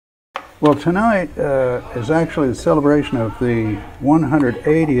Well, tonight is actually the celebration of the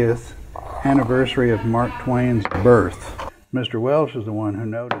 180th anniversary of Mark Twain's birth. Mr. Welsh is the one who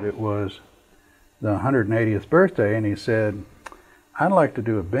noted it was the 180th birthday, and he said, I'd like to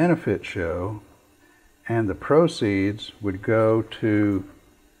do a benefit show, and the proceeds would go to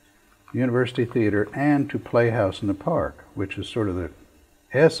University Theater and to Playhouse in the Park, which is sort of the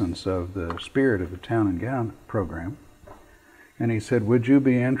essence of the spirit of the Town and Gown program. And he said, would you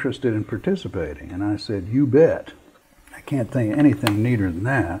be interested in participating? And I said, you bet. I can't think of anything neater than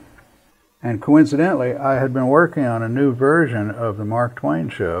that. And coincidentally, I had been working on a new version of the Mark Twain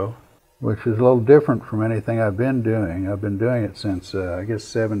show, which is a little different from anything I've been doing. I've been doing it since, I guess,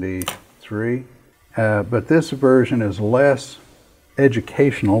 73. But this version is less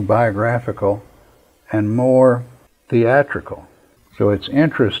educational, biographical, and more theatrical. So its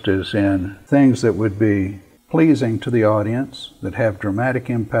interest is in things that would be pleasing to the audience, that have dramatic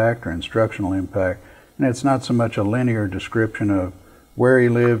impact or instructional impact, and it's not so much a linear description of where he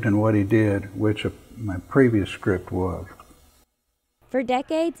lived and what he did, which my previous script was. For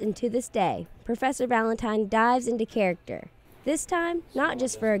decades and to this day, Professor Valentine dives into character, this time not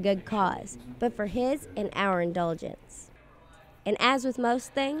just for a good cause, but for his and our indulgence. And as with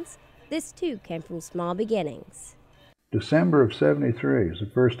most things, this too came from small beginnings. December of '73 is the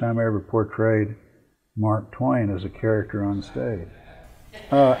first time I ever portrayed Mark Twain as a character on stage.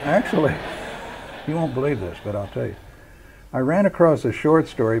 Actually, you won't believe this, but I'll tell you. I ran across a short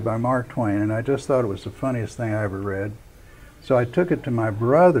story by Mark Twain, and I just thought it was the funniest thing I ever read. So I took it to my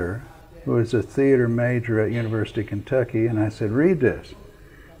brother, who is a theater major at University of Kentucky, and I said, read this.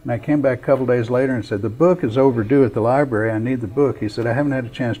 And I came back a couple days later and said, the book is overdue at the library, I need the book. He said, I haven't had a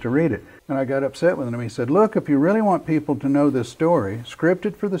chance to read it. And I got upset with him. He said, look, if you really want people to know this story, script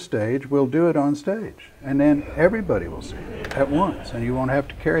it for the stage, we'll do it on stage. And then everybody will see it at once, and you won't have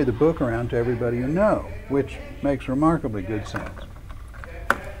to carry the book around to everybody you know, which makes remarkably good sense.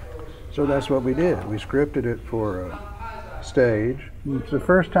 So that's what we did. We scripted it for stage. It's the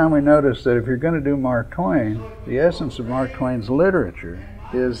first time we noticed that if you're going to do Mark Twain, the essence of Mark Twain's literature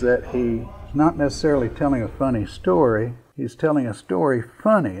is that he's not necessarily telling a funny story, he's telling a story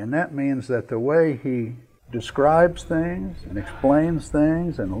funny, and that means that the way he describes things and explains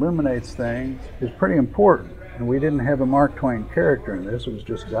things and illuminates things is pretty important. And we didn't have a Mark Twain character in this, it was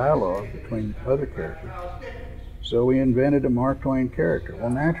just dialogue between other characters. So we invented a Mark Twain character. Well,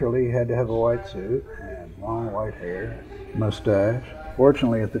 naturally he had to have a white suit and long white hair, mustache.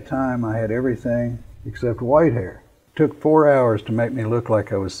 Fortunately at the time I had everything except white hair. It took 4 hours to make me look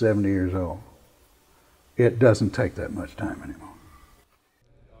like I was 70 years old. It doesn't take that much time anymore.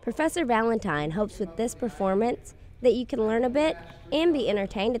 Professor Valentine hopes with this performance that you can learn a bit and be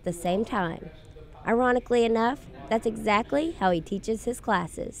entertained at the same time. Ironically enough, that's exactly how he teaches his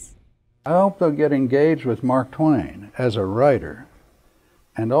classes. I hope they'll get engaged with Mark Twain as a writer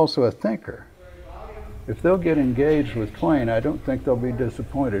and also a thinker. If they'll get engaged with Twain, I don't think they'll be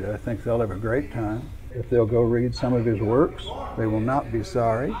disappointed. I think they'll have a great time. If they'll go read some of his works, they will not be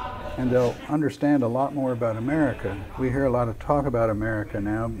sorry, and they'll understand a lot more about America. We hear a lot of talk about America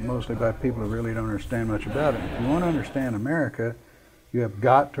now, mostly by people who really don't understand much about it. If you want to understand America, you have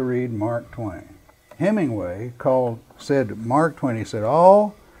got to read Mark Twain. Hemingway said Mark Twain, he said,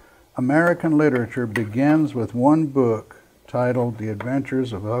 all American literature begins with one book titled The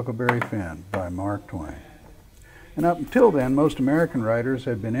Adventures of Huckleberry Finn by Mark Twain. And up until then, most American writers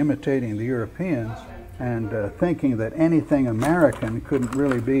had been imitating the Europeans and thinking that anything American couldn't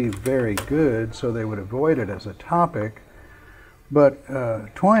really be very good, so they would avoid it as a topic. But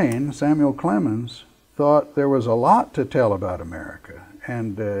Twain, Samuel Clemens, thought there was a lot to tell about America,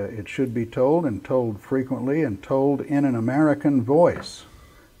 and it should be told, and told frequently, and told in an American voice,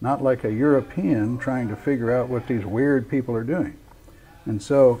 not like a European trying to figure out what these weird people are doing. And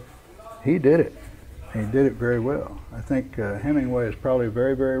so he did it. He did it very well. I think Hemingway is probably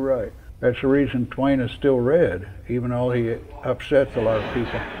very, very right. That's the reason Twain is still read, even though he upsets a lot of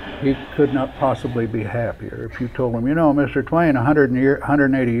people. He could not possibly be happier. If you told him, you know, Mr. Twain,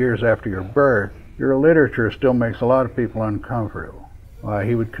 180 years after your birth, your literature still makes a lot of people uncomfortable. Why,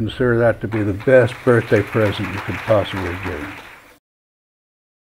 he would consider that to be the best birthday present you could possibly give him.